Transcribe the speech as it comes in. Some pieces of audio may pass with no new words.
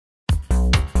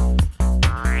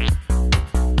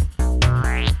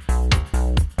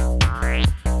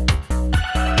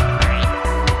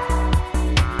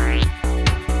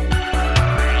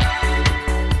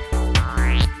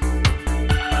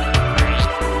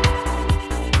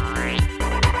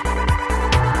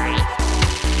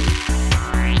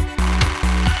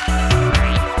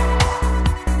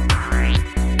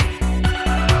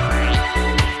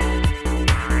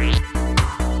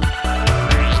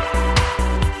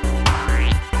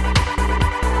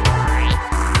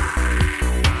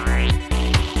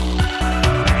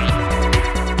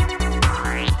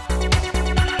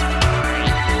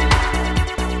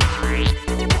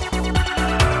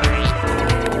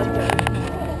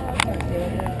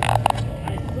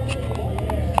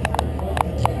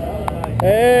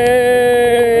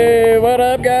Hey, what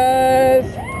up, guys?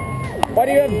 Why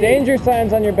do you have danger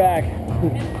signs on your back?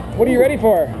 What are you ready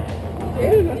for?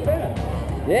 Yeah, not bad.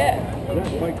 Yeah. Is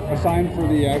that like a sign for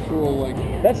the actual, like,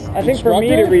 That's, I think, for me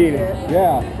to read.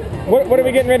 Yeah. What are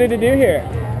we getting ready to do here?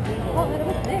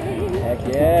 Heck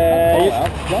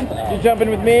yeah. Jump out. You jumping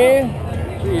with me?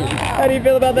 How do you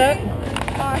feel about that?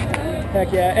 Awesome.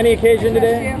 Heck yeah. Any occasion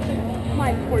today?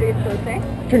 My 40th birthday.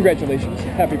 Congratulations.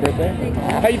 Happy birthday.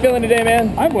 How you feeling today,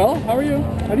 man? I'm well. How are you?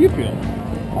 How do you feel?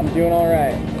 I'm doing all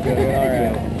right. Doing all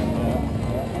right.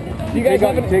 You guys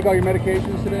take all your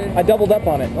medications today? I doubled up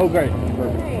on it. Oh, great.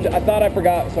 Perfect. I thought I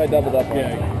forgot, so I doubled up on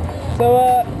it. Yeah. So,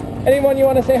 anyone you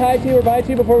want to say hi to or bye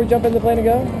to before we jump in the plane and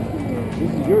go?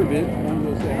 This is your vid. I'm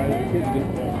going to say hi to the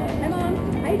kids. Hi,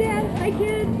 Mom. Hi, Dad. Hi,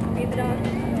 kids. Feed the dog.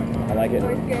 I like it.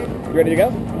 Always good. You ready to go?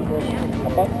 Yeah.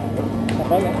 Have fun. Have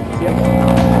fun, man. See ya.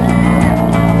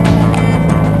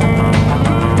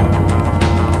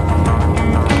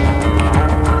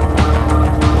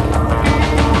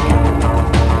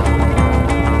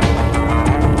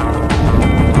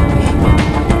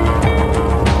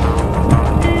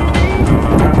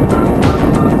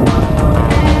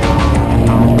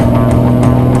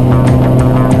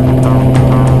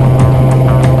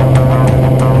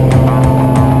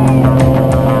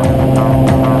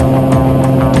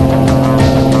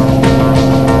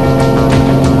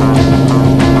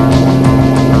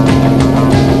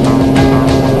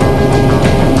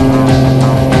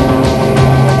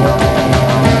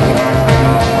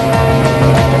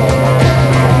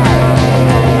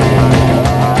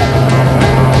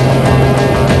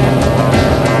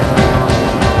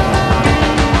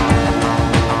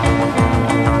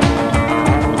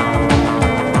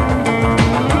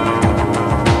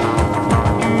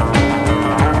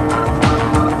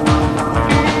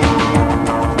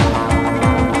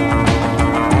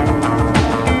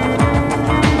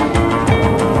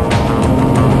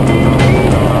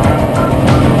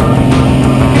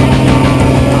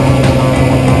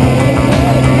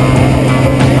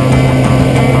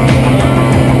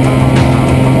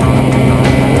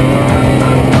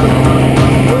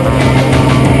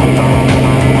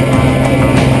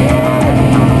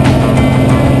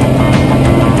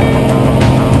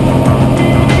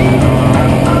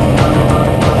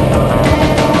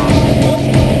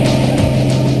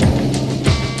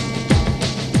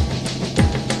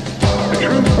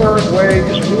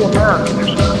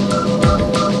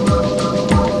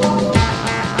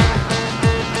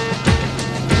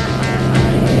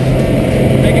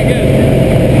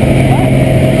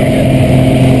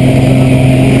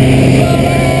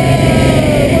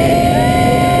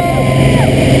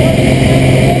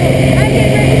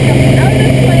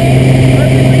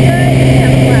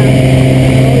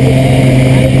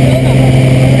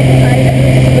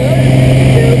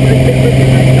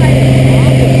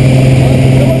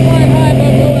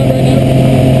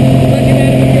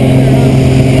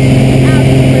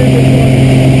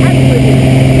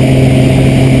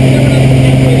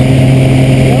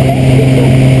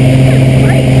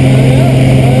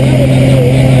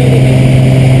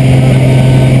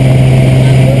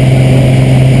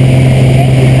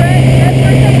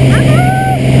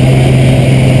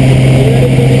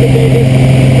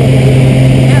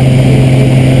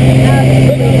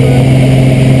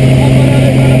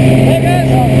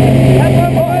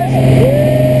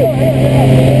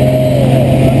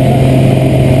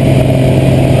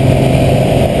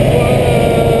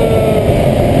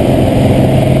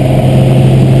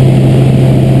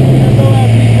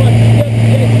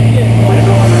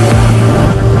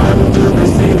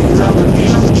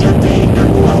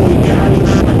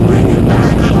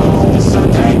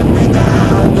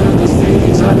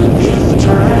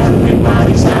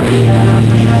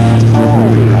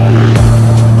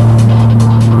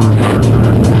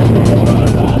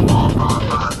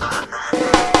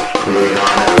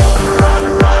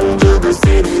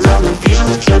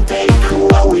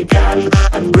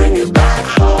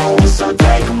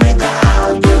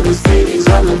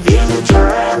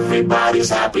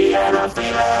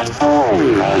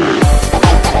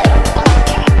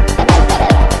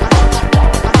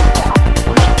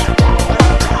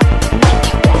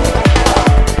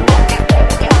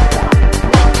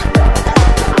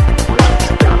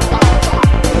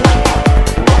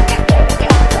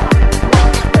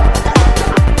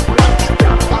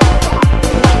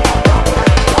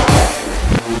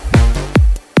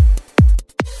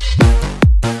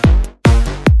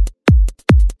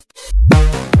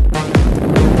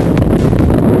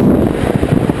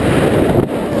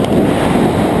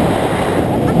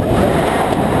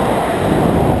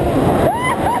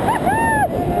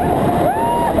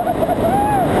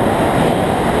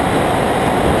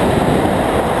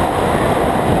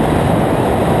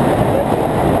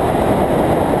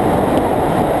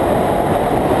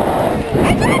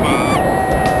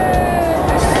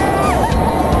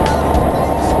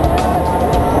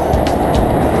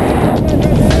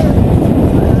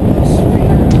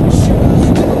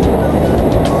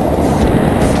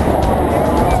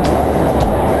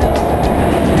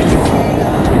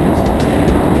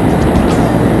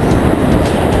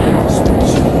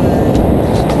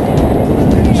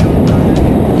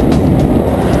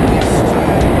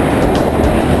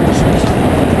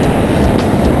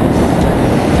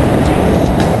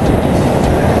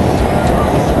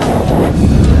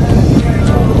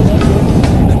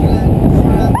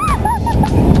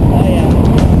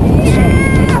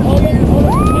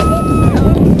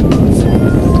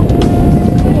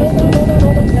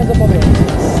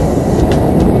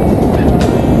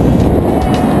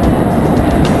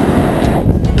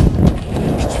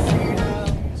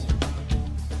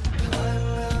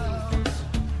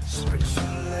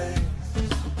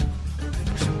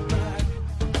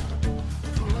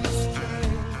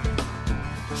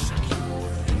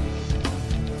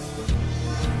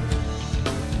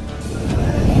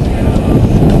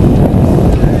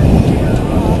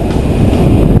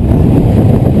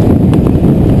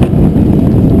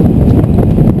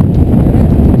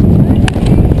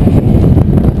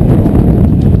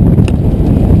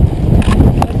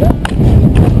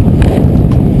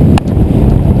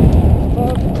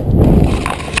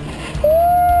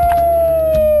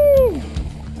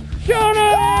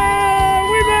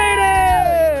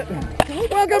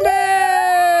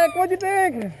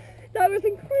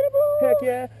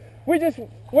 We just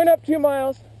went up 2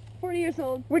 miles. 40 years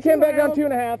old. We came back down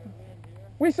 2.5.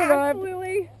 We survived.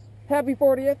 Absolutely. Happy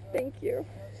 40th. Thank you.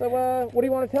 So, what do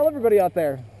you want to tell everybody out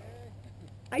there?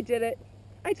 I did it.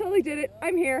 I totally did it.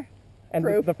 I'm here. And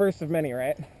Proof. the first of many,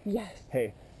 right? Yes.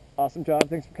 Hey, awesome job.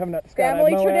 Thanks for coming out to Skydive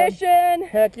Family Moab. tradition.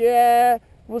 Heck yeah.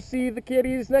 We'll see the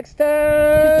kiddies next time.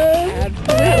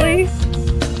 Absolutely.